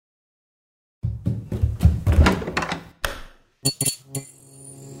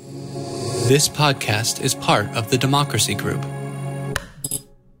This podcast is part of the Democracy Group.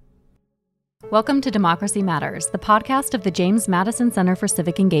 Welcome to Democracy Matters, the podcast of the James Madison Center for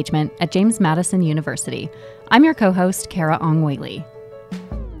Civic Engagement at James Madison University. I'm your co-host, Kara Ong Whaley.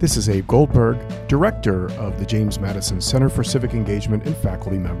 This is Abe Goldberg, director of the James Madison Center for Civic Engagement and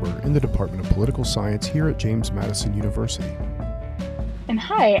faculty member in the Department of Political Science here at James Madison University. And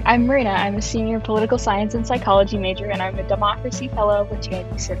hi, I'm Marina. I'm a senior political science and psychology major, and I'm a democracy fellow with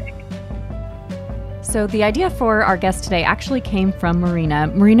JMU Civic. So the idea for our guest today actually came from Marina.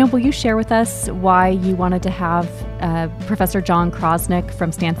 Marina, will you share with us why you wanted to have Professor John Krosnick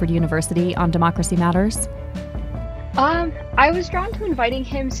from Stanford University on Democracy Matters? I was drawn to inviting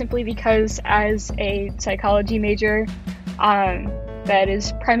him simply because as a psychology major that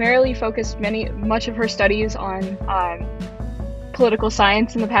is primarily focused much of her studies on political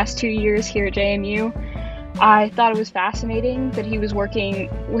science in the past 2 years here at JMU, I thought it was fascinating that he was working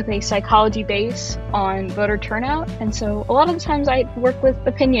with a psychology base on voter turnout, and so a lot of the times I work with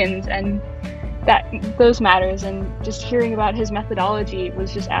opinions and those matters, and just hearing about his methodology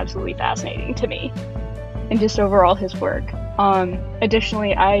was just absolutely fascinating to me, and just overall his work.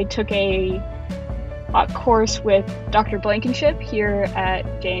 Additionally, I took a course with Dr. Blankenship here at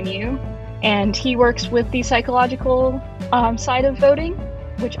JMU, and he works with the psychological side of voting,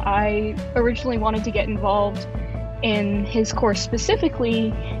 which I originally wanted to get involved in his course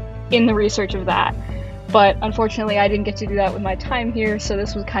specifically in the research of that. But unfortunately, I didn't get to do that with my time here, so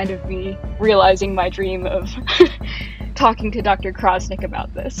this was kind of me realizing my dream of talking to Dr. Krosnick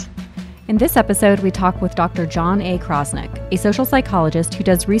about this. In this episode, we talk with Dr. John A. Krosnick, a social psychologist who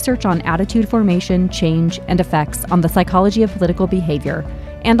does research on attitude formation, change, and effects on the psychology of political behavior,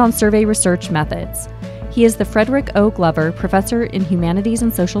 and on survey research methods. He is the Frederick O. Glover Professor in Humanities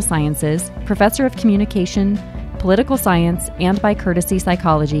and Social Sciences, Professor of Communication, Political Science, and by courtesy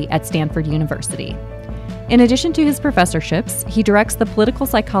Psychology at Stanford University. In addition to his professorships, he directs the Political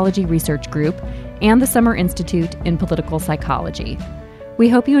Psychology Research Group and the Summer Institute in Political Psychology. We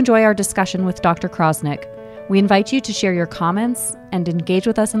hope you enjoy our discussion with Dr. Krosnick. We invite you to share your comments and engage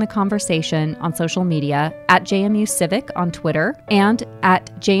with us in the conversation on social media at JMU Civic on Twitter and at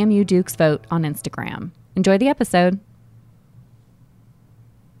JMU Dukes Vote on Instagram. Enjoy the episode.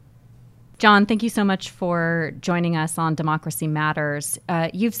 John, thank you so much for joining us on Democracy Matters.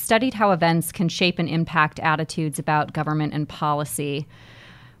 You've studied how events can shape and impact attitudes about government and policy.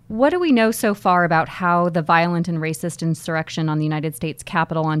 What do we know so far about how the violent and racist insurrection on the United States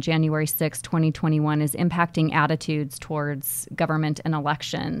Capitol on January 6, 2021 is impacting attitudes towards government and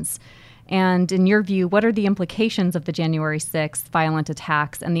elections? And in your view, what are the implications of the January 6th violent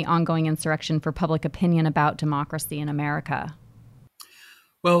attacks and the ongoing insurrection for public opinion about democracy in America?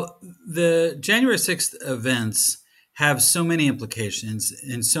 Well, the January 6th events have so many implications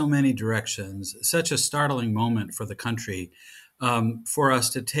in so many directions, such a startling moment for the country, for us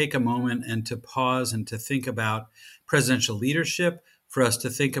to take a moment and to pause and to think about presidential leadership, for us to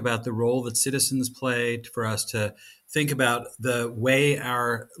think about the role that citizens play, for us to think about the way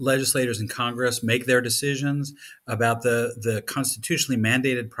our legislators in Congress make their decisions, about the constitutionally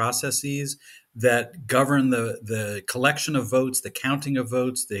mandated processes that govern the collection of votes, the counting of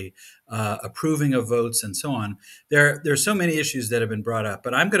votes, the approving of votes, and so on. There are so many issues that have been brought up,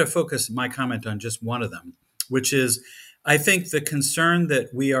 but I'm going to focus my comment on just one of them, which is I think the concern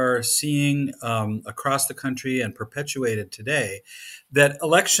that we are seeing across the country and perpetuated today, that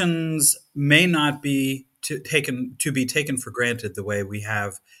elections may not be to be taken for granted the way we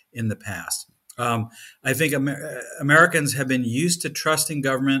have in the past. I think Americans have been used to trusting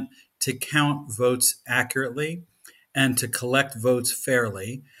government to count votes accurately and to collect votes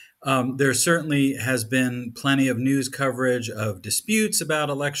fairly. There certainly has been plenty of news coverage of disputes about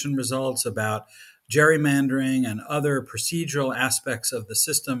election results, about gerrymandering and other procedural aspects of the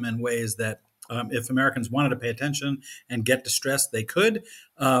system in ways that if Americans wanted to pay attention and get distressed, they could.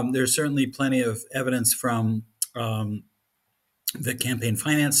 There's certainly plenty of evidence from the campaign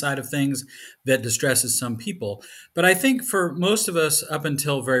finance side of things that distresses some people. But I think for most of us up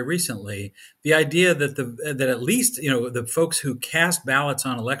until very recently, the idea that that at least, the folks who cast ballots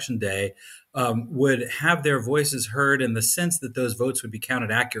on election day would have their voices heard in the sense that those votes would be counted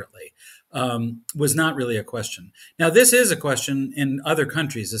accurately was not really a question. Now, this is a question in other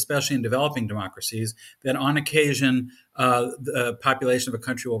countries, especially in developing democracies, that on occasion, the population of a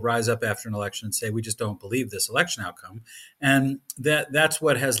country will rise up after an election and say, we just don't believe this election outcome. And that's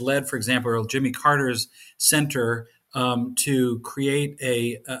what has led, for example, Jimmy Carter's center to create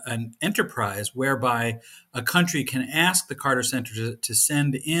an enterprise whereby a country can ask the Carter Center to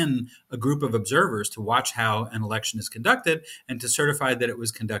send in a group of observers to watch how an election is conducted and to certify that it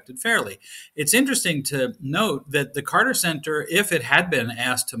was conducted fairly. It's interesting to note that the Carter Center, if it had been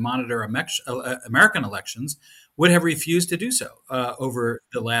asked to monitor American elections, would have refused to do so over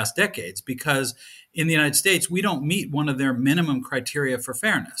the last decades, because in the United States, we don't meet one of their minimum criteria for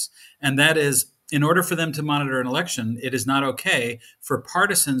fairness. And that is, in order for them to monitor an election, it is not okay for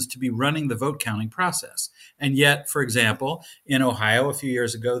partisans to be running the vote counting process. And yet, for example, in Ohio a few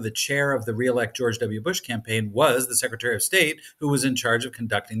years ago, the chair of the re-elect George W. Bush campaign was the Secretary of State who was in charge of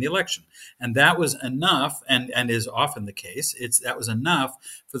conducting the election. And that was enough, and is often the case, that was enough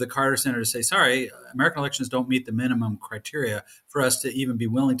for the Carter Center to say, sorry, American elections don't meet the minimum criteria for us to even be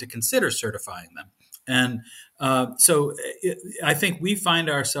willing to consider certifying them. And so I think we find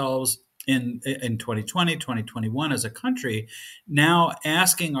ourselves in 2020, 2021 as a country now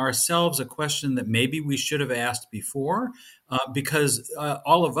asking ourselves a question that maybe we should have asked before, because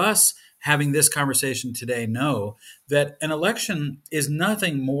all of us having this conversation today know that an election is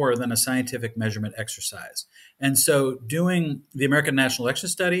nothing more than a scientific measurement exercise. And so doing the American National Election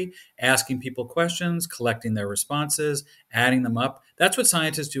Study, asking people questions, collecting their responses, adding them up, that's what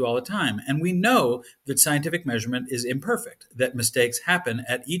scientists do all the time. And we know that scientific measurement is imperfect, that mistakes happen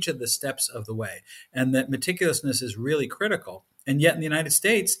at each of the steps of the way, and that meticulousness is really critical. And yet in the United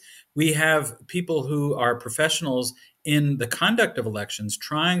States, we have people who are professionals in the conduct of elections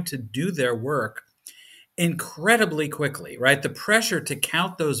trying to do their work incredibly quickly, right? The pressure to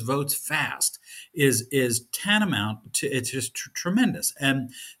count those votes fast is tantamount to, it's just tremendous.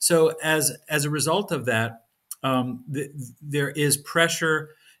 And so as a result of that, there is pressure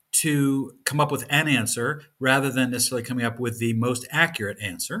to come up with an answer rather than necessarily coming up with the most accurate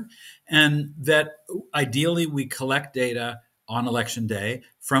answer. And that ideally we collect data on election day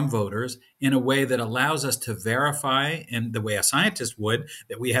from voters in a way that allows us to verify, in the way a scientist would,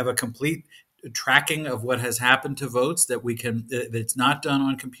 that we have a complete tracking of what has happened to votes, that we can, that it's not done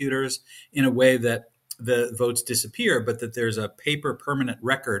on computers in a way that the votes disappear, but that there's a paper permanent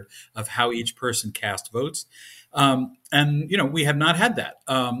record of how each person cast votes. And, we have not had that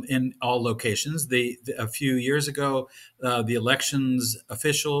in all locations. A few years ago, the elections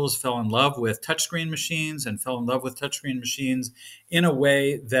officials fell in love with touchscreen machines in a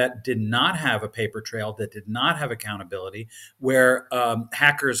way that did not have a paper trail, that did not have accountability, where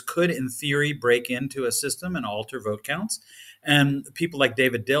hackers could, in theory, break into a system and alter vote counts. And people like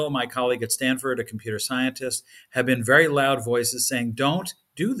David Dill, my colleague at Stanford, a computer scientist, have been very loud voices saying, don't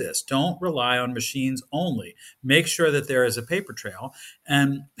do this. Don't rely on machines only. Make sure that there is a paper trail,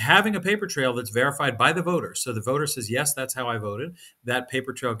 and having a paper trail that's verified by the voter. So the voter says, yes, that's how I voted. That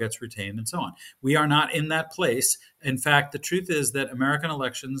paper trail gets retained and so on. We are not in that place. In fact, the truth is that American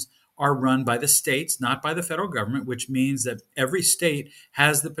elections are run by the states, not by the federal government, which means that every state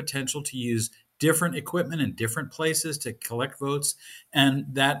has the potential to use different equipment in different places to collect votes. And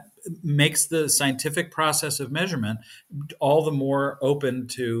that makes the scientific process of measurement all the more open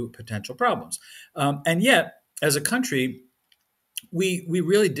to potential problems. And yet, as a country, we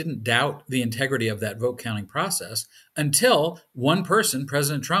really didn't doubt the integrity of that vote counting process until one person,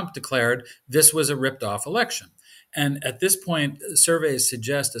 President Trump, declared this was a ripped off election. And at this point, surveys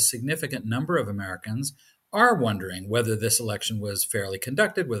suggest a significant number of Americans are wondering whether this election was fairly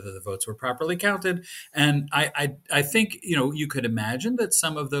conducted, whether the votes were properly counted. And I think, you could imagine that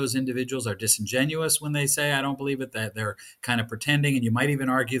some of those individuals are disingenuous when they say, I don't believe it, that they're kind of pretending. And you might even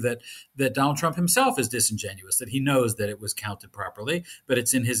argue that Donald Trump himself is disingenuous, that he knows that it was counted properly, but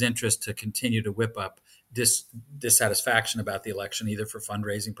it's in his interest to continue to whip up dissatisfaction about the election, either for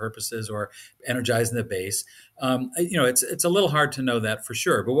fundraising purposes or energizing the base. It's a little hard to know that for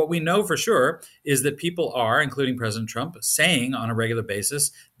sure. But what we know for sure is that people are, including President Trump, saying on a regular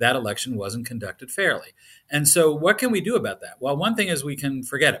basis that election wasn't conducted fairly. And so what can we do about that? Well, one thing is we can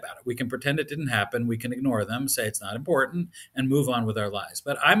forget about it. We can pretend it didn't happen. We can ignore them, say it's not important, and move on with our lives.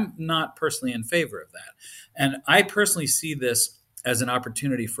 But I'm not personally in favor of that. And I personally see this as an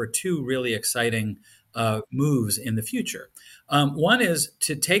opportunity for two really exciting moves in the future. One is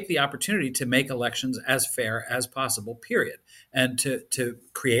to take the opportunity to make elections as fair as possible, period, and to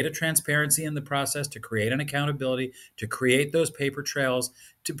create a transparency in the process, to create an accountability, to create those paper trails,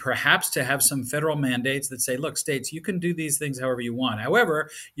 to perhaps to have some federal mandates that say, look, states, you can do these things however you want. However,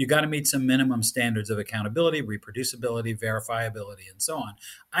 you got to meet some minimum standards of accountability, reproducibility, verifiability, and so on.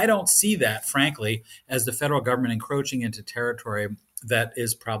 I don't see that, frankly, as the federal government encroaching into territory that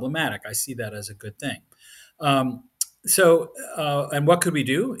is problematic. I see that as a good thing. And what could we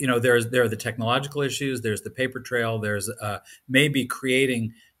do? There are the technological issues. There's the paper trail. There's maybe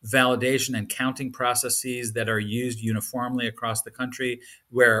creating validation and counting processes that are used uniformly across the country,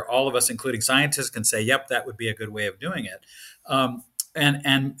 where all of us, including scientists, can say, "Yep, that would be a good way of doing it."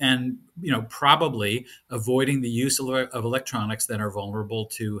 And probably avoiding the use of electronics that are vulnerable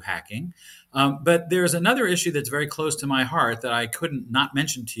to hacking. But there's another issue that's very close to my heart that I couldn't not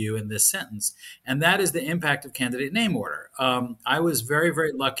mention to you in this sentence, and that is the impact of candidate name order. I was very,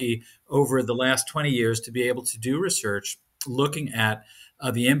 very lucky over the last 20 years to be able to do research looking at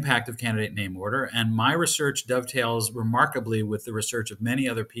the impact of candidate name order. And my research dovetails remarkably with the research of many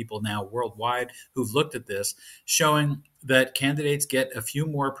other people now worldwide who've looked at this, showing that candidates get a few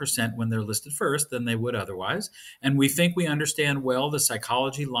more percent when they're listed first than they would otherwise. And we think we understand well the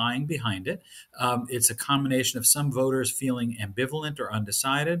psychology lying behind it. It's a combination of some voters feeling ambivalent or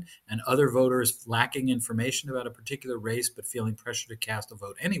undecided, and other voters lacking information about a particular race but feeling pressure to cast a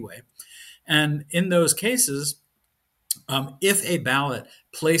vote anyway. And in those cases, if a ballot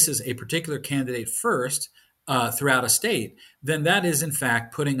places a particular candidate first throughout a state, then that is in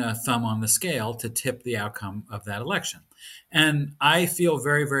fact putting a thumb on the scale to tip the outcome of that election. And I feel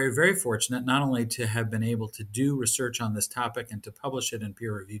very, very, very fortunate not only to have been able to do research on this topic and to publish it in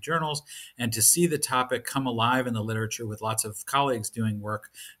peer-reviewed journals and to see the topic come alive in the literature with lots of colleagues doing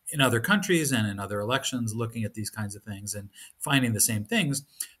work in other countries and in other elections looking at these kinds of things and finding the same things,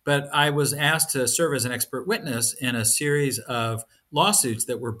 but I was asked to serve as an expert witness in a series of lawsuits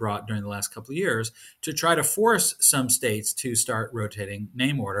that were brought during the last couple of years to try to force some states to start rotating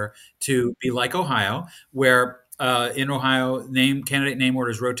name order to be like Ohio, where in Ohio, candidate name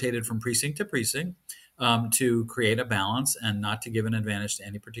orders rotated from precinct to precinct to create a balance and not to give an advantage to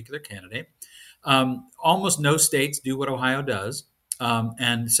any particular candidate. Almost no states do what Ohio does.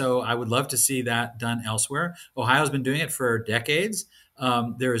 And so I would love to see that done elsewhere. Ohio's been doing it for decades.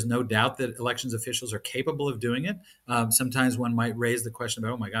 There is no doubt that elections officials are capable of doing it. Sometimes one might raise the question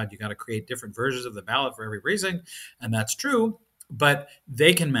about, oh my God, you got to create different versions of the ballot for every precinct. And that's true. But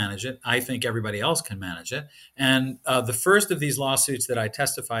they can manage it. I think everybody else can manage it. And the first of these lawsuits that I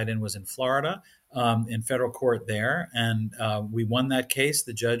testified in was in Florida, in federal court there. And we won that case.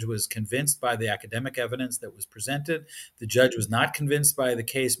 The judge was convinced by the academic evidence that was presented. The judge was not convinced by the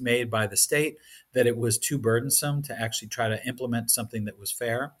case made by the state that it was too burdensome to actually try to implement something that was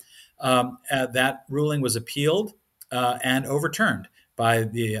fair. That ruling was appealed and overturned by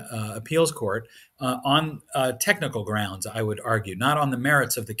the appeals court on technical grounds, I would argue, not on the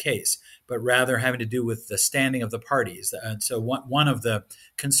merits of the case, but rather having to do with the standing of the parties. And so one of the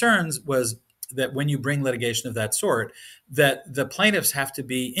concerns was that when you bring litigation of that sort, that the plaintiffs have to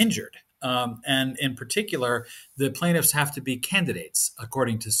be injured. And in particular, the plaintiffs have to be candidates,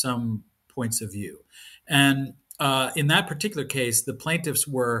 according to some points of view. And in that particular case, the plaintiffs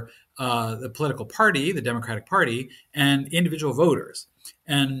were the political party, the Democratic Party, and individual voters.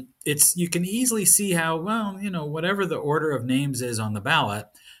 And you can easily see how, whatever the order of names is on the ballot,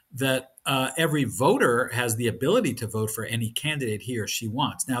 that every voter has the ability to vote for any candidate he or she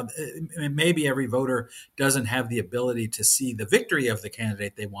wants. Now, maybe every voter doesn't have the ability to see the victory of the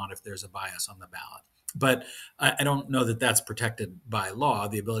candidate they want if there's a bias on the ballot. But I don't know that that's protected by law,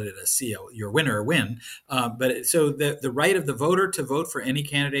 the ability to see your winner win. So the right of the voter to vote for any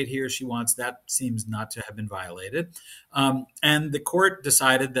candidate he or she wants, that seems not to have been violated. And the court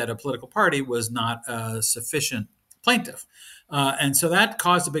decided that a political party was not a sufficient plaintiff. And so that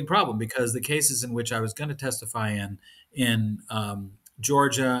caused a big problem because the cases in which I was going to testify in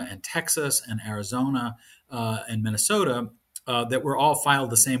Georgia and Texas and Arizona and Minnesota, that were all filed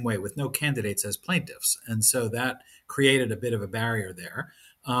the same way with no candidates as plaintiffs. And so that created a bit of a barrier there.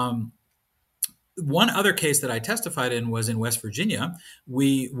 One other case that I testified in was in West Virginia.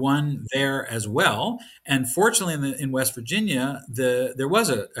 We won there as well. And fortunately, in West Virginia, there was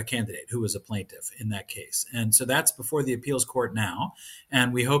a candidate who was a plaintiff in that case. And so that's before the appeals court now.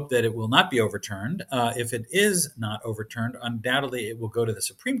 And we hope that it will not be overturned. If it is not overturned, undoubtedly it will go to the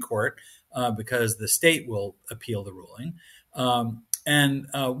Supreme Court because the state will appeal the ruling. And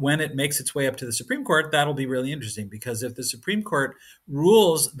when it makes its way up to the Supreme Court, that'll be really interesting because if the Supreme Court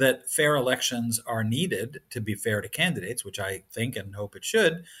rules that fair elections are needed to be fair to candidates, which I think and hope it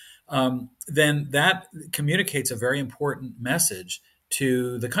should, then that communicates a very important message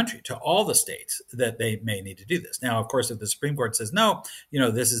to the country, to all the states, that they may need to do this. Now, of course, if the Supreme Court says, no,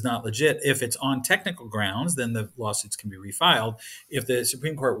 this is not legit, if it's on technical grounds, then the lawsuits can be refiled. If the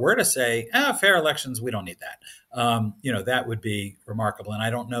Supreme Court were to say, fair elections, we don't need that, that would be remarkable. And I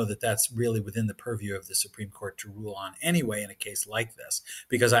don't know that that's really within the purview of the Supreme Court to rule on anyway in a case like this,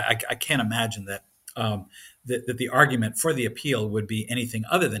 because I can't imagine that that the argument for the appeal would be anything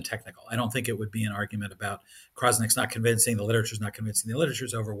other than technical. I don't think it would be an argument about Krosnick's not convincing, the literature's not convincing, the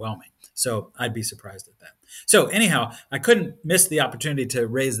literature's overwhelming. So I'd be surprised at that. So anyhow, I couldn't miss the opportunity to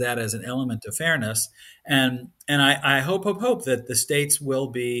raise that as an element of fairness. And I hope that the states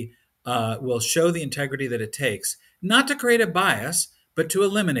will show the integrity that it takes, not to create a bias, but to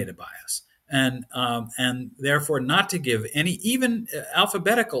eliminate a bias. And therefore not to give any even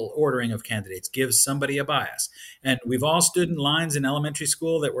alphabetical ordering of candidates gives somebody a bias. And we've all stood in lines in elementary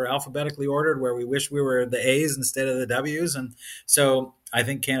school that were alphabetically ordered where we wish we were the A's instead of the W's. And so I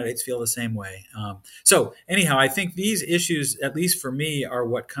think candidates feel the same way. So anyhow, I think these issues, at least for me, are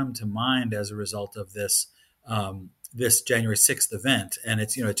what come to mind as a result of this this January 6th event. And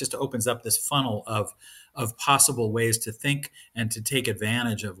it's, it just opens up this funnel of possible ways to think and to take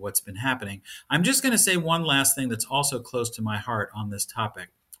advantage of what's been happening. I'm just going to say one last thing that's also close to my heart on this topic,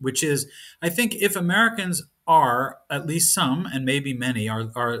 which is I think if Americans are, at least some, and maybe many,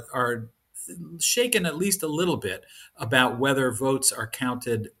 are shaken at least a little bit about whether votes are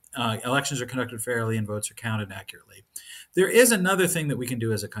counted, elections are conducted fairly and votes are counted accurately, there is another thing that we can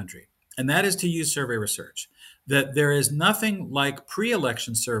do as a country, and that is to use survey research. That there is nothing like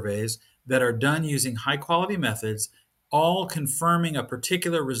pre-election surveys that are done using high-quality methods, all confirming a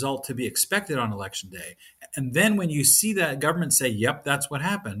particular result to be expected on election day. And then when you see that government say, yep, that's what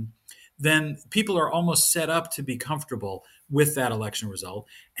happened, then people are almost set up to be comfortable with that election result.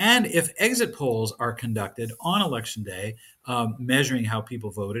 And if exit polls are conducted on election day, measuring how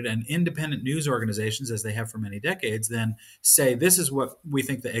people voted, and independent news organizations, as they have for many decades, then say, this is what we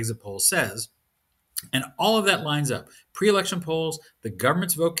think the exit poll says, and all of that lines up, pre-election polls, the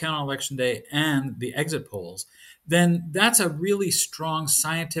government's vote count on election day, and the exit polls, then that's a really strong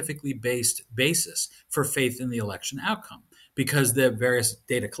scientifically based basis for faith in the election outcome, because the various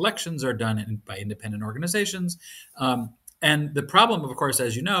data collections are done by independent organizations. And the problem, of course,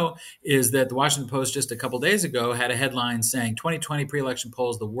 as you know, is that the Washington Post just a couple days ago had a headline saying 2020 pre-election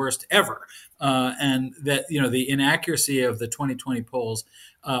polls the worst ever, and that the inaccuracy of the 2020 polls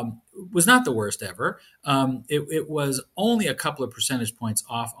was not the worst ever. It was only a couple of percentage points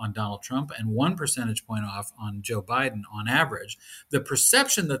off on Donald Trump and 1 percentage point off on Joe Biden on average. The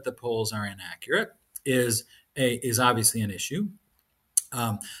perception that the polls are inaccurate is obviously an issue.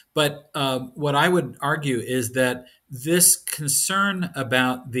 But what I would argue is that this concern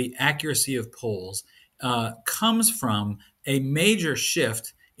about the accuracy of polls comes from a major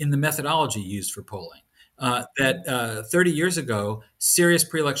shift in the methodology used for polling. That 30 years ago, serious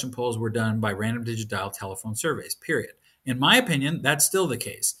pre-election polls were done by random digit dial telephone surveys, period. In my opinion, that's still the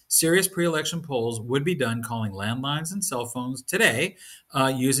case. Serious pre-election polls would be done calling landlines and cell phones today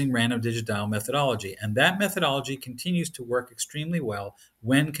using random digit dial methodology. And that methodology continues to work extremely well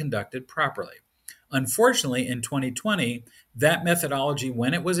when conducted properly. Unfortunately, in 2020, that methodology,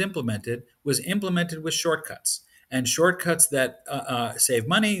 when it was implemented with shortcuts. And shortcuts that save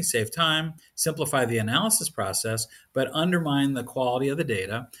money, save time, simplify the analysis process, but undermine the quality of the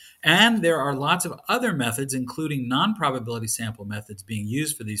data. And there are lots of other methods, including non-probability sample methods, being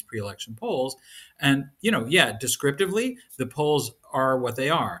used for these pre-election polls. And, descriptively, the polls are what they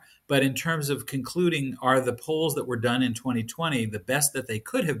are. But in terms of concluding, are the polls that were done in 2020 the best that they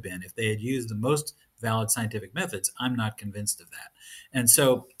could have been if they had used the most valid scientific methods? I'm not convinced of that. And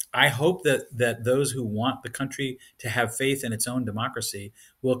so I hope that those who want the country to have faith in its own democracy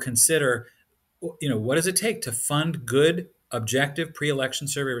will consider, what does it take to fund good, objective pre-election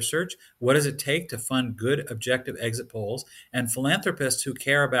survey research? What does it take to fund good, objective exit polls? And philanthropists who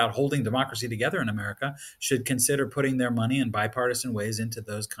care about holding democracy together in America should consider putting their money in bipartisan ways into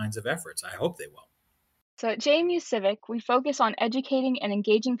those kinds of efforts. I hope they will. So at JMU Civic, we focus on educating and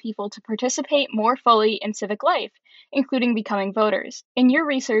engaging people to participate more fully in civic life, including becoming voters. In your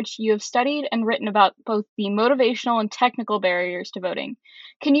research, you have studied and written about both the motivational and technical barriers to voting.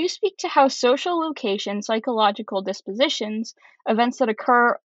 Can you speak to how social location, psychological dispositions, events that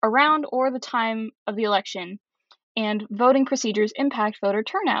occur around or the time of the election, and voting procedures impact voter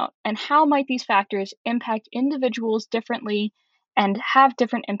turnout? And how might these factors impact individuals differently and have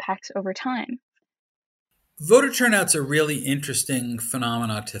different impacts over time? Voter turnout's a really interesting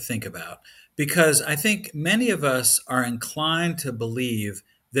phenomena to think about, because I think many of us are inclined to believe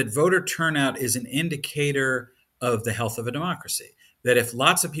that voter turnout is an indicator of the health of a democracy. That if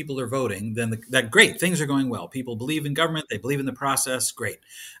lots of people are voting, then great, things are going well. People believe in government, they believe in the process, great.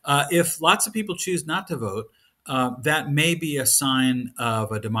 If lots of people choose not to vote, that may be a sign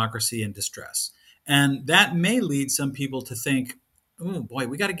of a democracy in distress. And that may lead some people to think, oh boy,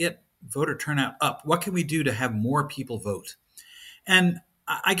 we got to get voter turnout up. What can we do to have more people vote? And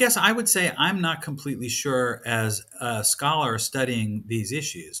I guess I would say I'm not completely sure, as a scholar studying these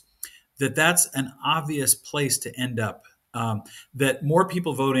issues, that that's an obvious place to end up. That more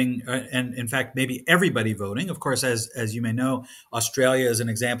people voting, and in fact, maybe everybody voting. Of course, as you may know, Australia is an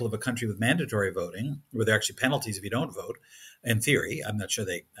example of a country with mandatory voting, where there are actually penalties if you don't vote. In theory, I'm not sure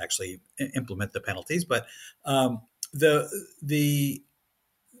they actually implement the penalties, but the the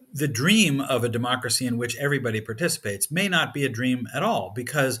the dream of a democracy in which everybody participates may not be a dream at all,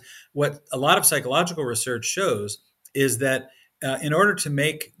 because what a lot of psychological research shows is that in order to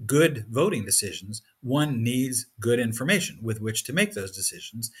make good voting decisions, one needs good information with which to make those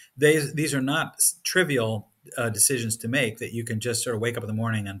decisions. These are not trivial decisions to make that you can just sort of wake up in the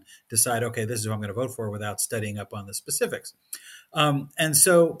morning and decide, okay, this is who I'm going to vote for, without studying up on the specifics. And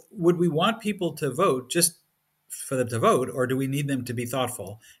so, would we want people to vote just for them to vote, or do we need them to be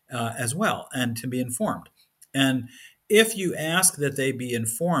thoughtful as well and to be informed? And if you ask that they be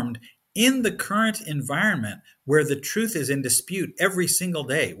informed in the current environment where the truth is in dispute every single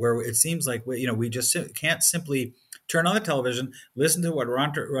day, where it seems like we just can't simply turn on the television, listen to what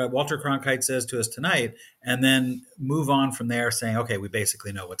Walter Cronkite says to us tonight, and then move on from there saying, okay, we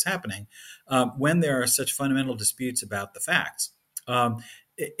basically know what's happening, when there are such fundamental disputes about the facts.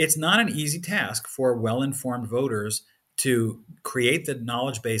 It's not an easy task for well-informed voters to create the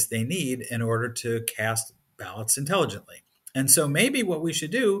knowledge base they need in order to cast ballots intelligently. And so maybe what we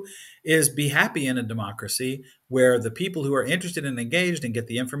should do is be happy in a democracy where the people who are interested and engaged and get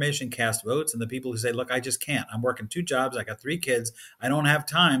the information cast votes, and the people who say, look, I just can't. I'm working 2 jobs. I got 3 kids. I don't have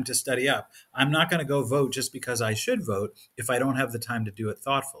time to study up. I'm not going to go vote just because I should vote if I don't have the time to do it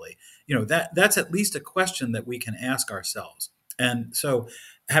thoughtfully. That's at least a question that we can ask ourselves. And so,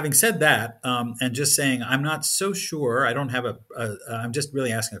 having said that, and just saying, I'm not so sure, I don't have I'm just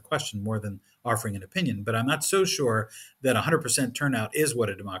really asking a question more than offering an opinion, but I'm not so sure that 100% turnout is what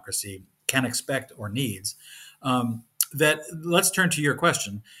a democracy can expect or needs. That let's turn to your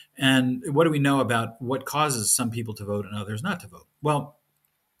question. And what do we know about what causes some people to vote and others not to vote? Well,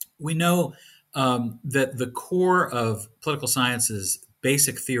 we know that the core of political science's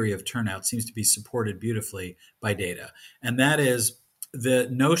basic theory of turnout seems to be supported beautifully by data. And that is the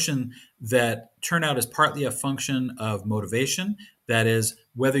notion that turnout is partly a function of motivation. That is,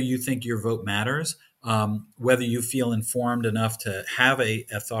 whether you think your vote matters, whether you feel informed enough to have a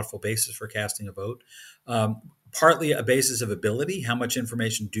thoughtful basis for casting a vote, partly a basis of ability. How much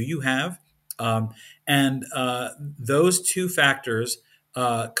information do you have? And those 2 factors,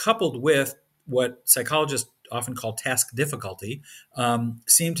 coupled with what psychologists often call task difficulty,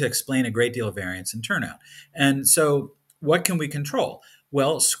 seem to explain a great deal of variance in turnout. And so what can we control?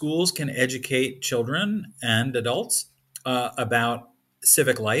 Well, schools can educate children and adults about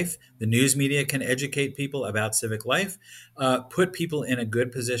civic life. The news media can educate people about civic life, put people in a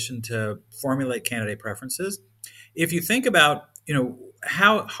good position to formulate candidate preferences. If you think about,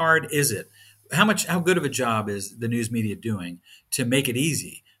 how hard is it? How good of a job is the news media doing to make it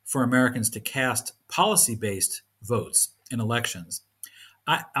easy for Americans to cast policy-based votes in elections?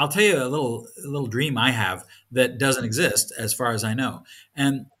 I'll tell you a little dream I have that doesn't exist as far as I know.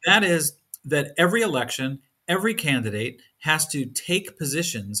 And that is that every election, every candidate has to take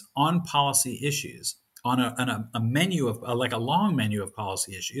positions on policy issues, on a menu of like a long menu of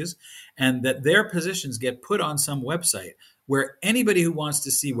policy issues, and that their positions get put on some website where anybody who wants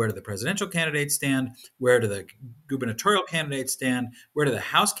to see where do the presidential candidates stand, where do the gubernatorial candidates stand, where do the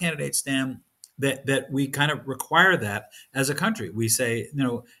House candidates stand, that we kind of require that as a country. We say,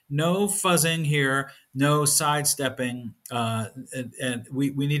 no fuzzing here, no sidestepping, and we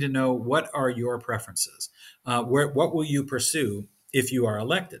need to know, what are your preferences? What will you pursue if you are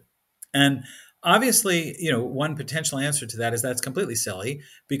elected? And obviously, one potential answer to that is that's completely silly,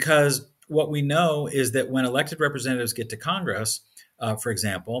 because what we know is that when elected representatives get to Congress, for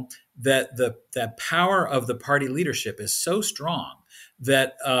example, that the power of the party leadership is so strong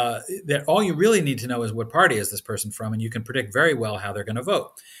that all you really need to know is what party is this person from, and you can predict very well how they're going to vote.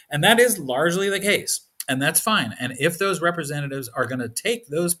 And that is largely the case, and that's fine. And if those representatives are going to take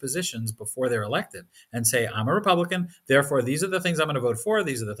those positions before they're elected and say, I'm a Republican, therefore these are the things I'm going to vote for,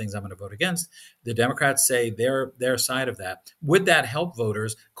 these are the things I'm going to vote against, the Democrats say their side of that, would that help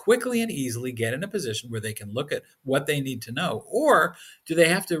voters quickly and easily get in a position where they can look at what they need to know? Or do they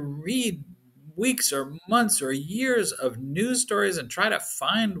have to read weeks or months or years of news stories and try to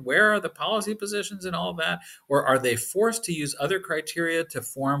find where are the policy positions and all of that? Or are they forced to use other criteria to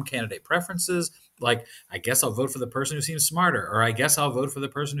form candidate preferences? Like, I guess I'll vote for the person who seems smarter, or I guess I'll vote for the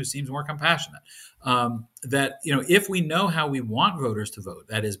person who seems more compassionate. That, if we know how we want voters to vote,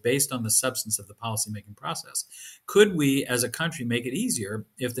 that is based on the substance of the policymaking process, could we as a country make it easier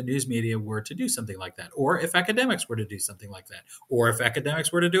if the news media were to do something like that, or if academics were to do something like that, or if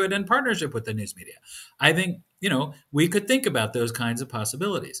academics were to do it in partnership with the news media? I think, we could think about those kinds of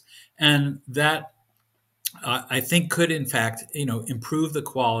possibilities. And that I think could, in fact, improve the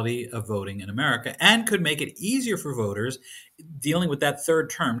quality of voting in America, and could make it easier for voters dealing with that third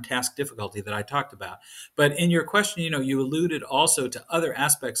term task difficulty that I talked about. But in your question, you alluded also to other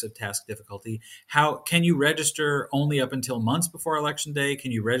aspects of task difficulty. How can you register only up until months before Election Day?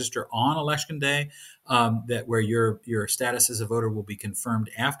 Can you register on Election Day, that where your status as a voter will be confirmed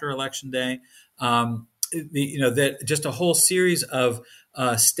after Election Day? That just a whole series of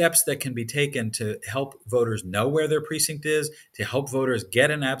steps that can be taken to help voters know where their precinct is, to help voters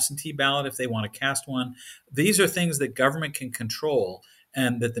get an absentee ballot if they want to cast one. These are things that government can control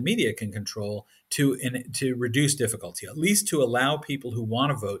and that the media can control to reduce difficulty, at least to allow people who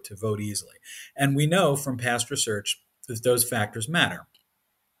want to vote easily. And we know from past research that those factors matter.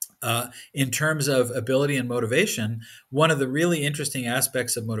 In terms of ability and motivation, one of the really interesting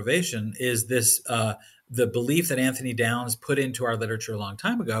aspects of motivation is this the belief that Anthony Downs put into our literature a long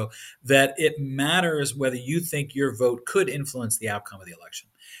time ago, that it matters whether you think your vote could influence the outcome of the election.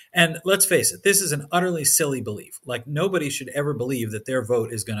 And let's face it, this is an utterly silly belief. Like, nobody should ever believe that their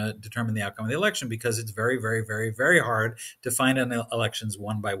vote is going to determine the outcome of the election, because it's very, very, very, very hard to find an election's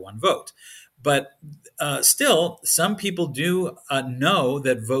one-by-one vote. But still, some people do know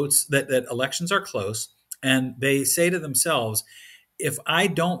that that elections are close, and they say to themselves, if I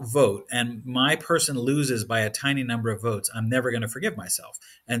don't vote and my person loses by a tiny number of votes, I'm never going to forgive myself.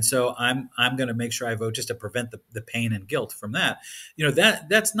 And so I'm going to make sure I vote just to prevent the pain and guilt from that.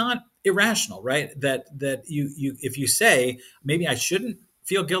 That's not irrational, right? That you if you say, maybe I shouldn't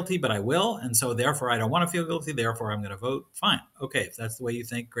feel guilty, but I will, and so therefore I don't want to feel guilty, therefore I'm going to vote, fine. Okay, if that's the way you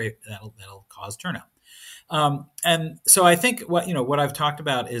think, great, that'll cause turnout. And so I think what I've talked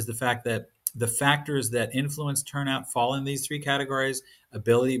about is the fact that the factors that influence turnout fall in these three categories: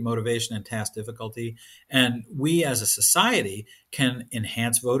 ability, motivation, and task difficulty. And we as a society can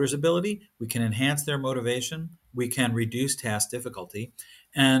enhance voters' ability, we can enhance their motivation, we can reduce task difficulty.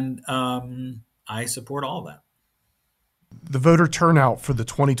 And I support all of that. The voter turnout for the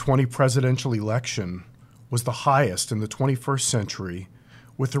 2020 presidential election was the highest in the 21st century,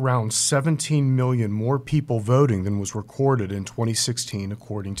 with around 17 million more people voting than was recorded in 2016,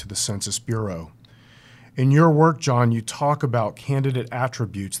 according to the Census Bureau. In your work, John, you talk about candidate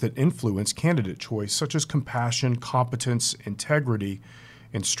attributes that influence candidate choice, such as compassion, competence, integrity,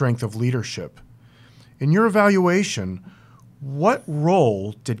 and strength of leadership. In your evaluation, what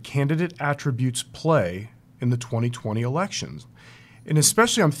role did candidate attributes play in the 2020 elections? And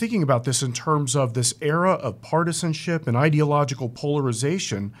especially I'm thinking about this in terms of this era of partisanship and ideological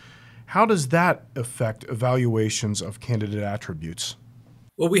polarization. How does that affect evaluations of candidate attributes?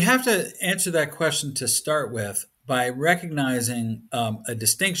 Well, we have to answer that question to start with by recognizing a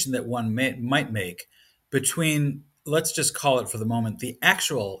distinction that one might make between, let's just call it for the moment, the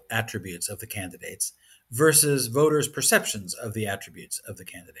actual attributes of the candidates versus voters' perceptions of the attributes of the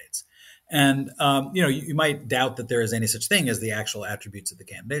candidates. And, you might doubt that there is any such thing as the actual attributes of the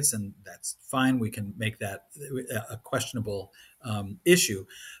candidates, and that's fine. We can make that a questionable issue.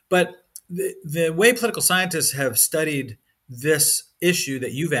 But the way political scientists have studied this issue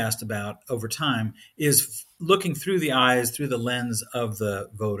that you've asked about over time is looking through the lens of the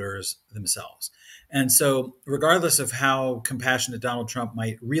voters themselves. And so regardless of how compassionate Donald Trump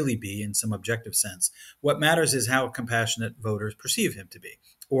might really be in some objective sense, what matters is how compassionate voters perceive him to be,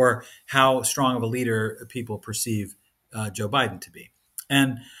 or how strong of a leader people perceive Joe Biden to be.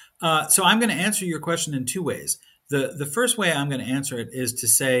 And so I'm going to answer your question in two ways. The first way I'm going to answer it is to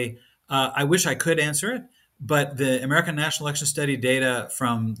say, I wish I could answer it, but the American National Election Study data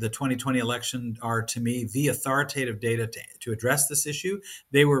from the 2020 election are, to me, the authoritative data to address this issue.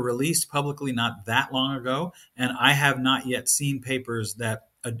 They were released publicly not that long ago, and I have not yet seen papers that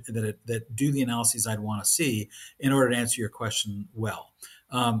do the analyses I'd want to see in order to answer your question well.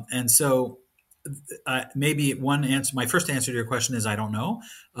 And so maybe my first answer to your question is I don't know,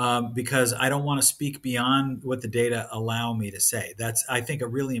 because I don't want to speak beyond what the data allow me to say. That's, I think, a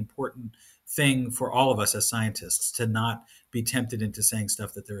really important thing for all of us as scientists, to not be tempted into saying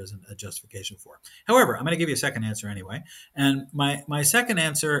stuff that there isn't a justification for. However, I'm going to give you a second answer anyway. And my second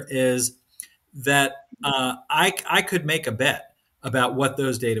answer is that I could make a bet about what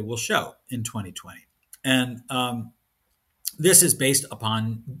those data will show in 2020. And this is based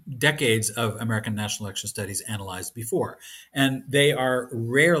upon decades of American national election studies analyzed before. And they are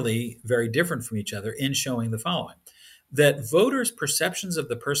rarely very different from each other in showing the following: that voters' perceptions of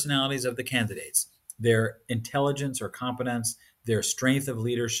the personalities of the candidates, their intelligence or competence, their strength of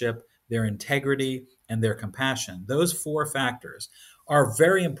leadership, their integrity, and their compassion, those four factors are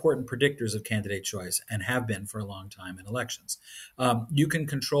very important predictors of candidate choice and have been for a long time in elections. You can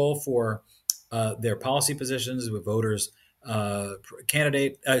control for their policy positions with voters'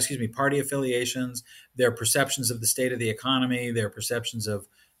 party affiliations, their perceptions of the state of the economy, their perceptions of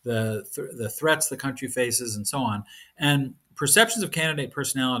the threats the country faces, and so on. And perceptions of candidate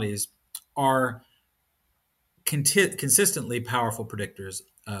personalities are consistently powerful predictors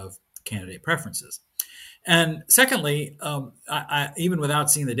of candidate preferences. And secondly, even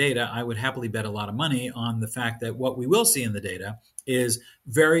without seeing the data, I would happily bet a lot of money on the fact that what we will see in the data is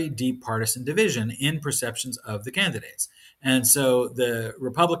very deep partisan division in perceptions of the candidates. And so the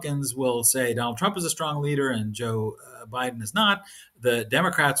Republicans will say Donald Trump is a strong leader and Joe Biden is not. The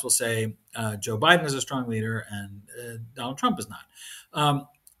Democrats will say Joe Biden is a strong leader and Donald Trump is not.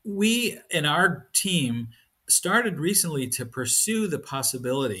 We, in our team, started recently to pursue the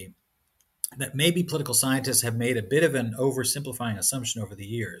possibility that maybe political scientists have made a bit of an oversimplifying assumption over the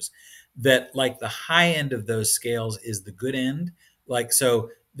years that like the high end of those scales is the good end. Like, so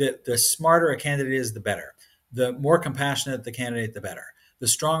the smarter a candidate is, the better. The more compassionate the candidate, the better. The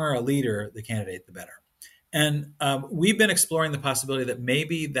stronger a leader, the candidate, the better. And we've been exploring the possibility that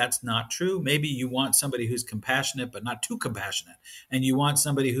maybe that's not true. Maybe you want somebody who's compassionate, but not too compassionate. And you want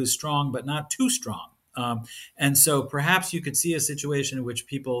somebody who's strong, but not too strong. And so perhaps you could see a situation in which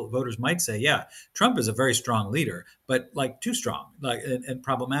voters might say, yeah, Trump is a very strong leader, but like too strong, and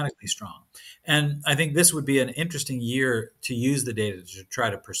problematically strong. And I think this would be an interesting year to use the data to try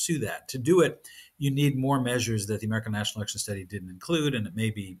to pursue that. To do it, you need more measures that the American National Election Study didn't include, and it may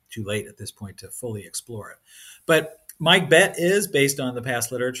be too late at this point to fully explore it. But my bet is, based on the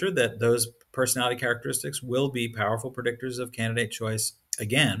past literature, that those personality characteristics will be powerful predictors of candidate choice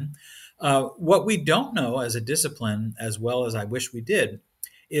again. What we don't know as a discipline, as well as I wish we did,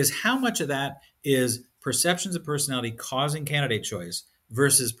 is how much of that is perceptions of personality causing candidate choice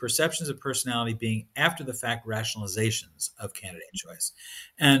versus perceptions of personality being after the fact rationalizations of candidate choice.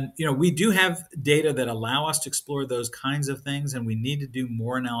 And, we do have data that allow us to explore those kinds of things, and we need to do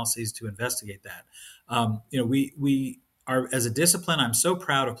more analyses to investigate that. We are, as a discipline, I'm so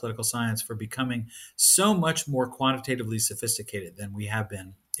proud of political science for becoming so much more quantitatively sophisticated than we have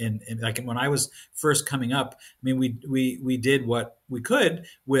been. Like when I was first coming up, I mean, we did what we could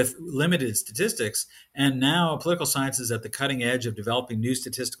with limited statistics, and now political science is at the cutting edge of developing new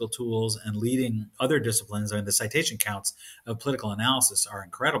statistical tools and leading other disciplines. I mean, the citation counts of political analysis are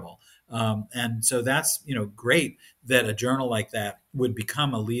incredible, and so that's great that a journal like that would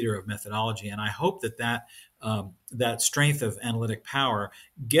become a leader of methodology, and I hope that strength of analytic power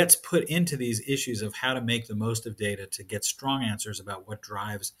gets put into these issues of how to make the most of data to get strong answers about what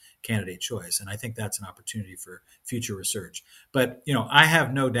drives candidate choice. And I think that's an opportunity for future research. But, I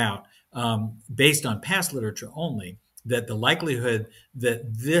have no doubt, based on past literature only, that the likelihood that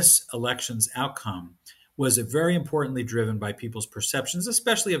this election's outcome was very importantly driven by people's perceptions,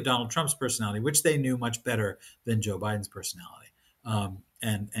 especially of Donald Trump's personality, which they knew much better than Joe Biden's personality,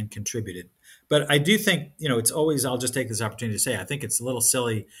 and contributed. But I do think, it's always, I'll just take this opportunity to say, I think it's a little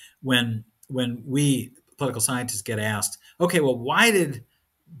silly when we political scientists get asked, okay, well, why did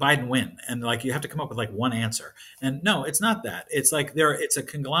Biden win? And you have to come up with one answer. And no, it's not that. It's it's a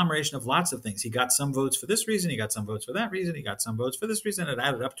conglomeration of lots of things. He got some votes for this reason. He got some votes for that reason. He got some votes for this reason. It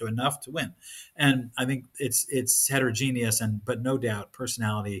added up to enough to win. And I think it's heterogeneous, but no doubt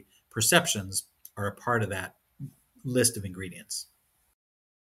personality perceptions are a part of that list of ingredients.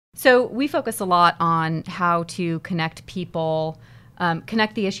 So we focus a lot on how to connect people,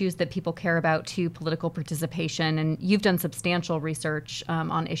 connect the issues that people care about to political participation. And you've done substantial research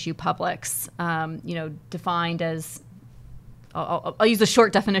on issue publics, defined as, I'll use a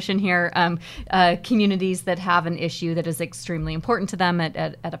short definition here, communities that have an issue that is extremely important to them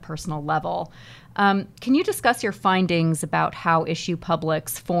at a personal level. Can you discuss your findings about how issue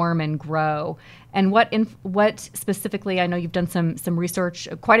publics form and grow, and what specifically? I know you've done some research,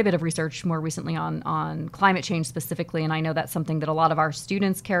 quite a bit of research more recently on climate change specifically, and I know that's something that a lot of our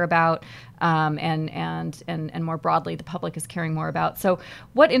students care about, and more broadly the public is caring more about. So,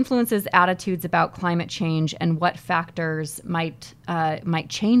 what influences attitudes about climate change, and what factors might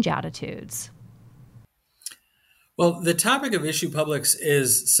change attitudes? Well, the topic of issue publics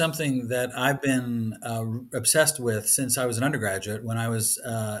is something that I've been obsessed with since I was an undergraduate. When I was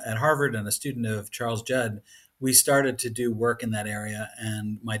at Harvard and a student of Charles Judd, we started to do work in that area.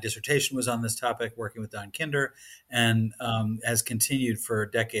 And my dissertation was on this topic, working with Don Kinder, and has continued for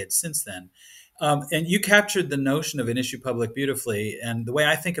decades since then. And you captured the notion of an issue public beautifully. And the way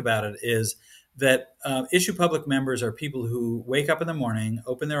I think about it is that issue public members are people who wake up in the morning,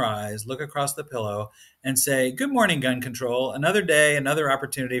 open their eyes, look across the pillow, and say, "Good morning, gun control. Another day, another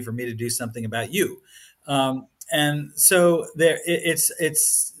opportunity for me to do something about you." And so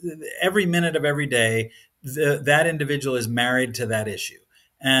it's every minute of every day, that individual is married to that issue.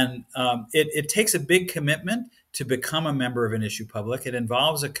 And it takes a big commitment to become a member of an issue public. It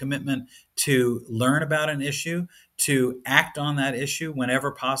involves a commitment to learn about an issue, to act on that issue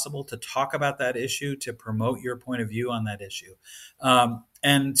whenever possible, to talk about that issue, to promote your point of view on that issue.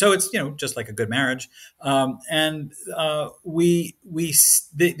 And so it's, just like a good marriage. The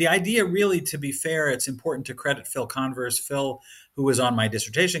idea, really, to be fair, it's important to credit Phil Converse. Phil, who was on my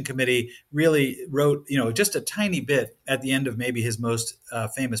dissertation committee, really wrote, just a tiny bit at the end of maybe his most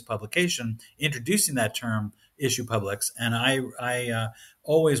famous publication, introducing that term, issue publics. And I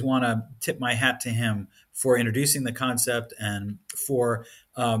always want to tip my hat to him for introducing the concept and for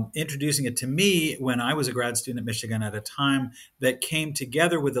introducing it to me when I was a grad student at Michigan at a time that came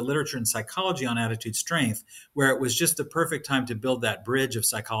together with the literature in psychology on attitude strength, where it was just the perfect time to build that bridge of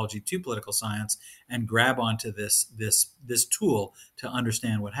psychology to political science and grab onto this tool to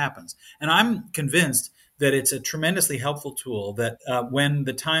understand what happens. And I'm convinced that it's a tremendously helpful tool, that when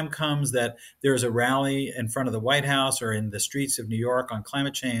the time comes that there's a rally in front of the White House or in the streets of New York on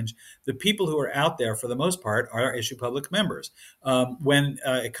climate change, the people who are out there, for the most part, are issue public members. When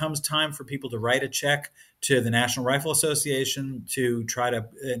it comes time for people to write a check to the National Rifle Association to try to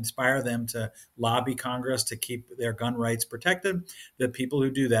inspire them to lobby Congress to keep their gun rights protected, the people who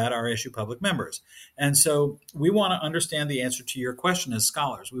do that are issue public members. And so we want to understand the answer to your question as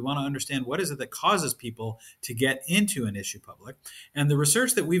scholars. We want to understand what is it that causes people to get into an issue public. And the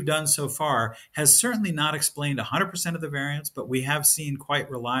research that we've done so far has certainly not explained 100% of the variance, but we have seen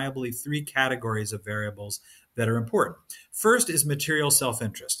quite reliably 3 categories of variables that are important. First is material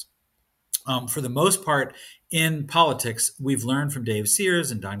self-interest. For the most part, in politics, we've learned from Dave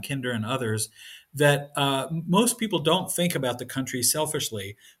Sears and Don Kinder and others that most people don't think about the country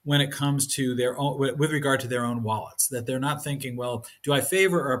selfishly when it comes to their own, with regard to their own wallets. That they're not thinking, well, do I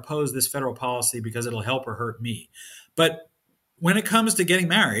favor or oppose this federal policy because it'll help or hurt me? But when it comes to getting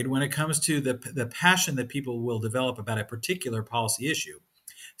married, when it comes to the passion that people will develop about a particular policy issue,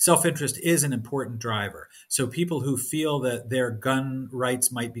 self-interest is an important driver. So people who feel that their gun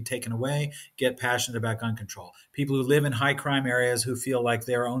rights might be taken away get passionate about gun control. People who live in high crime areas who feel like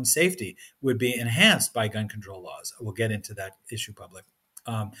their own safety would be enhanced by gun control laws. We'll get into that issue public.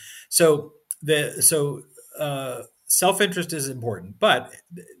 Self-interest is important, but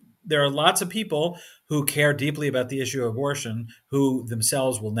there are lots of people who care deeply about the issue of abortion, who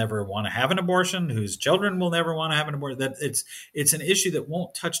themselves will never want to have an abortion, whose children will never want to have an abortion. That it's an issue that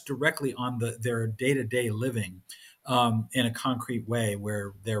won't touch directly on their day-to-day living in a concrete way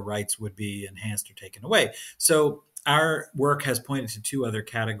where their rights would be enhanced or taken away. So our work has pointed to 2 other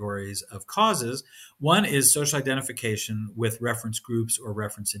categories of causes. One is social identification with reference groups or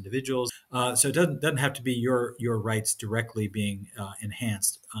reference individuals. So it doesn't have to be your rights directly being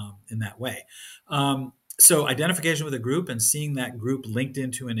enhanced in that way. So identification with a group and seeing that group linked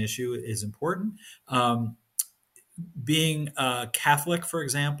into an issue is important. Being Catholic, for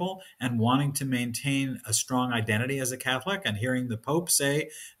example, and wanting to maintain a strong identity as a Catholic, and hearing the Pope say,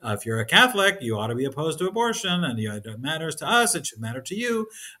 if you're a Catholic, you ought to be opposed to abortion, and it matters to us, it should matter to you.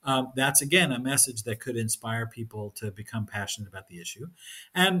 That's, again, a message that could inspire people to become passionate about the issue.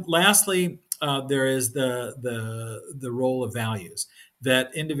 And lastly, there is the role of values,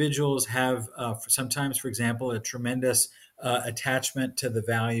 that individuals have sometimes, for example, a tremendous attachment to the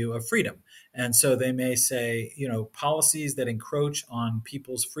value of freedom. And so they may say, policies that encroach on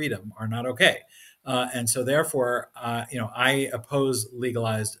people's freedom are not okay. And so therefore, I oppose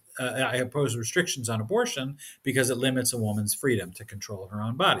I oppose restrictions on abortion because it limits a woman's freedom to control her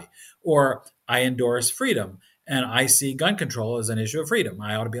own body. Or I endorse freedom, and I see gun control as an issue of freedom.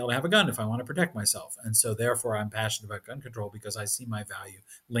 I ought to be able to have a gun if I want to protect myself. And so therefore, I'm passionate about gun control because I see my value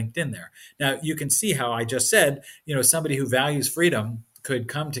linked in there. Now, you can see how I just said, somebody who values freedom could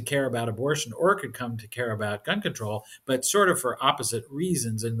come to care about abortion or could come to care about gun control, but sort of for opposite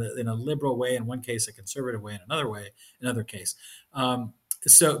reasons, in a liberal way in one case, a conservative way in another case. But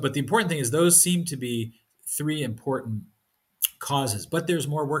the important thing is those seem to be 3 important causes. But there's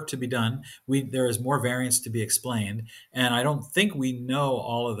more work to be done. There is more variance to be explained. And I don't think we know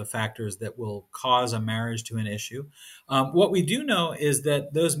all of the factors that will cause a marriage to an issue. What we do know is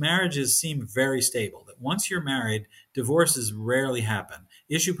that those marriages seem very stable, that once you're married, divorces rarely happen.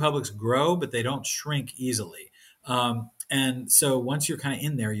 Issue publics grow, but they don't shrink easily. And so once you're kind of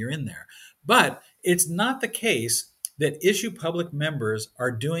in there, you're in there. But it's not the case that issue public members are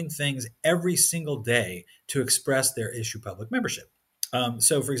doing things every single day to express their issue public membership.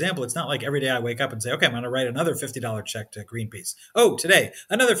 So, for example, it's not like every day I wake up and say, okay, I'm going to write another $50 check to Greenpeace. Oh, today,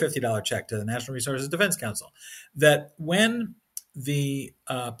 another $50 check to the National Resources Defense Council. That when the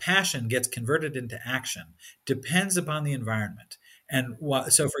passion gets converted into action depends upon the environment. And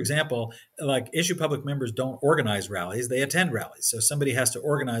so, for example, like issue public members don't organize rallies, they attend rallies. So somebody has to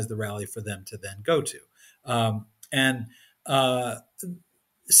organize the rally for them to then go to.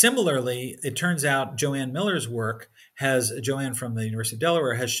 Similarly, it turns out Joanne Miller's work Joanne from the University of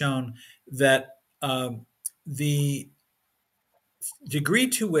Delaware has shown that the degree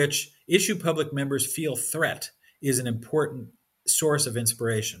to which issue public members feel threat is an important source of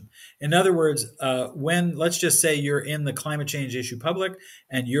inspiration. In other words, when, let's just say you're in the climate change issue public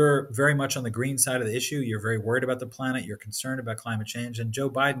and you're very much on the green side of the issue, you're very worried about the planet, you're concerned about climate change, and Joe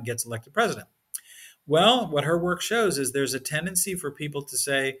Biden gets elected president. Well, what her work shows is there's a tendency for people to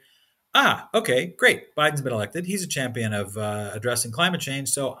say, okay, great, Biden's been elected. He's a champion of addressing climate change,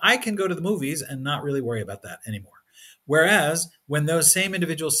 so I can go to the movies and not really worry about that anymore. Whereas when those same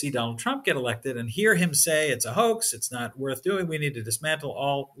individuals see Donald Trump get elected and hear him say it's a hoax, it's not worth doing, we need to dismantle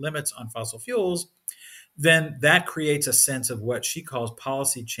all limits on fossil fuels, then that creates a sense of what she calls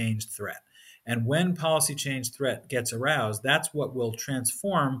policy change threat. And when policy change threat gets aroused, that's what will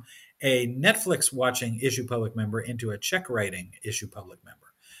transform a Netflix watching issue public member into a check writing issue public member.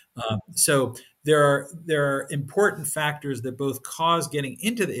 So there are important factors that both cause getting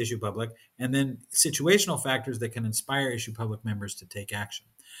into the issue public and then situational factors that can inspire issue public members to take action.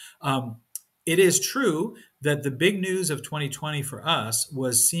 It is true that the big news of 2020 for us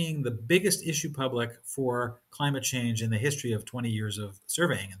was seeing the biggest issue public for climate change in the history of 20 years of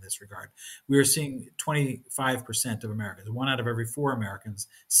surveying in this regard. We are seeing 25% of Americans, 1 out of every 4 Americans,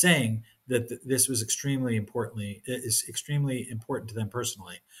 saying that this was extremely important to them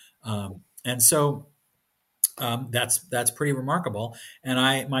personally. And so that's pretty remarkable.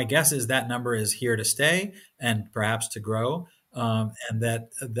 And my guess is that number is here to stay and perhaps to grow. And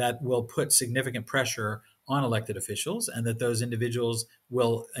that will put significant pressure on elected officials, and that those individuals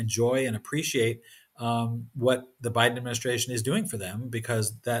will enjoy and appreciate what the Biden administration is doing for them,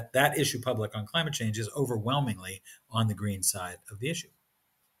 because that issue public on climate change is overwhelmingly on the green side of the issue.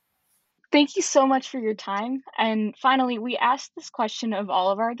 Thank you so much for your time. And finally, we asked this question of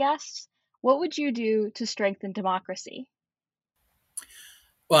all of our guests. What would you do to strengthen democracy?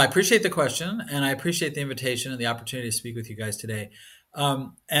 Well, I appreciate the question, and I appreciate the invitation and the opportunity to speak with you guys today.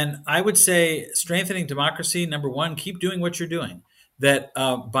 And I would say strengthening democracy, number one, keep doing what you're doing. That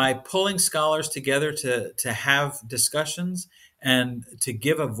by pulling scholars together to have discussions and to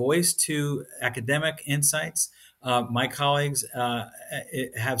give a voice to academic insights, my colleagues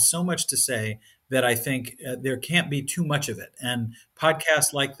have so much to say that I think there can't be too much of it. And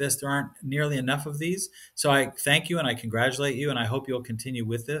podcasts like this, there aren't nearly enough of these. So I thank you and I congratulate you, and I hope you'll continue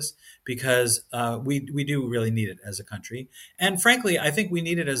with this, because we do really need it as a country. And frankly, I think we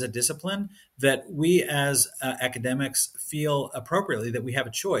need it as a discipline, that we as academics feel appropriately that we have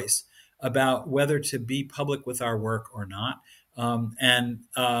a choice about whether to be public with our work or not.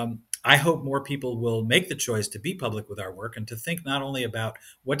 I hope more people will make the choice to be public with our work and to think not only about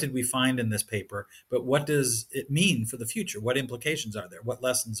what did we find in this paper, but what does it mean for the future? What implications are there? What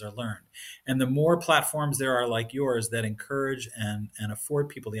lessons are learned? And the more platforms there are like yours that encourage and afford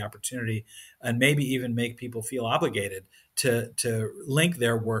people the opportunity, and maybe even make people feel obligated to link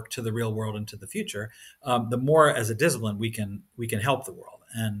their work to the real world and to the future, the more as a discipline we can help the world.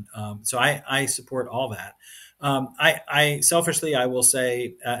 And so I support all that. I selfishly, I will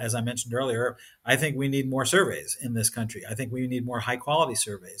say, as I mentioned earlier, I think we need more surveys in this country. I think we need more high quality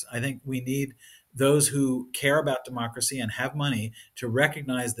surveys. I think we need those who care about democracy and have money to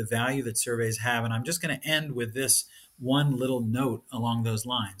recognize the value that surveys have. And I'm just going to end with this one little note along those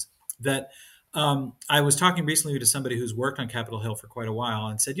lines, that I was talking recently to somebody who's worked on Capitol Hill for quite a while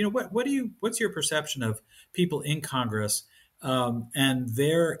and said, what's your perception of people in Congress and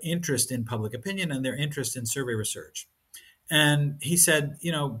their interest in public opinion and their interest in survey research? And he said,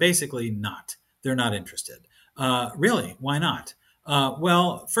 basically not. They're not interested. Really? Why not?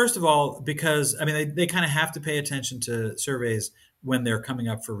 Well, first of all, because they kind of have to pay attention to surveys when they're coming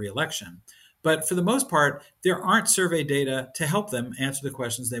up for reelection. But for the most part, there aren't survey data to help them answer the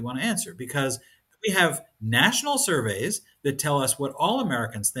questions they want to answer, because we have national surveys that tell us what all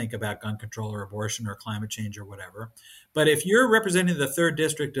Americans think about gun control or abortion or climate change or whatever. But if you're representing the 3rd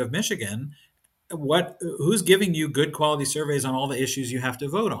District of Michigan, who's giving you good quality surveys on all the issues you have to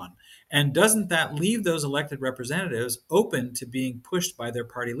vote on? And doesn't that leave those elected representatives open to being pushed by their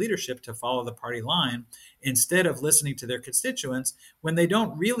party leadership to follow the party line instead of listening to their constituents when they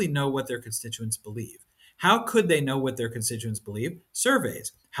don't really know what their constituents believe? How could they know what their constituents believe?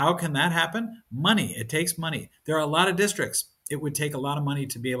 Surveys. How can that happen? Money. It takes money. There are a lot of districts. It would take a lot of money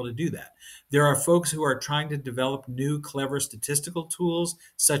to be able to do that. There are folks who are trying to develop new, clever statistical tools,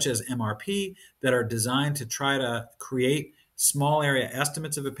 such as MRP, that are designed to try to create small area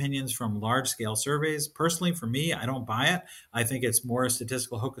estimates of opinions from large-scale surveys. Personally, for me, I don't buy it. I think it's more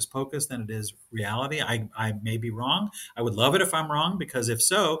statistical hocus pocus than it is reality. I may be wrong. I would love it if I'm wrong, because if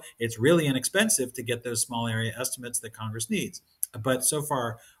so, it's really inexpensive to get those small area estimates that Congress needs. But so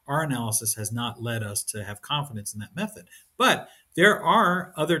far, our analysis has not led us to have confidence in that method. But there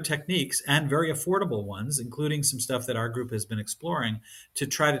are other techniques, and very affordable ones, including some stuff that our group has been exploring, to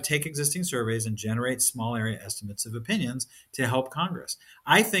try to take existing surveys and generate small area estimates of opinions to help Congress.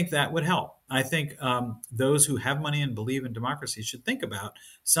 I think that would help. I think those who have money and believe in democracy should think about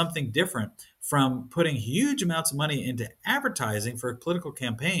something different from putting huge amounts of money into advertising for political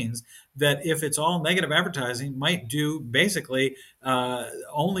campaigns that, if it's all negative advertising, might do basically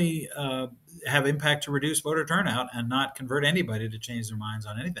only have impact to reduce voter turnout and not convert anybody to change their minds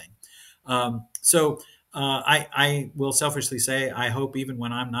on anything. I will selfishly say, I hope even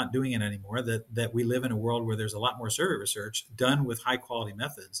when I'm not doing it anymore, that we live in a world where there's a lot more survey research done with high quality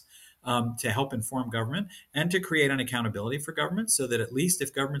methods to help inform government and to create an accountability for government, so that at least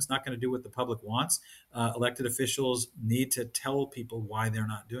if government's not going to do what the public wants, elected officials need to tell people why they're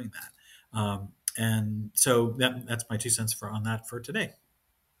not doing that. And so that's my 2 cents on that for today.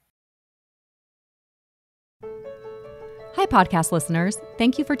 Hi, podcast listeners.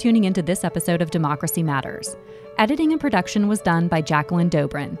 Thank you for tuning into this episode of Democracy Matters. Editing and production was done by Jacqueline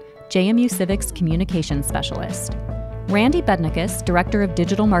Dobrin, JMU Civic's communications specialist. Randy Bednikus, Director of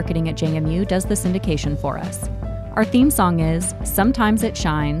Digital Marketing at JMU, does the syndication for us. Our theme song is Sometimes It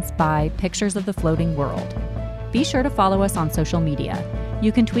Shines by Pictures of the Floating World. Be sure to follow us on social media.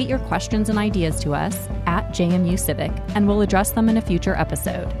 You can tweet your questions and ideas to us at JMU Civic, and we'll address them in a future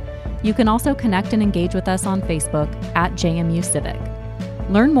episode. You can also connect and engage with us on Facebook at JMU Civic.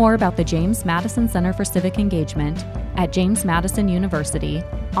 Learn more about the James Madison Center for Civic Engagement at James Madison University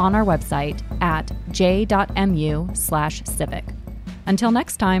on our website at j.mu/civic. Until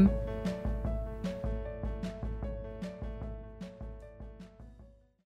next time.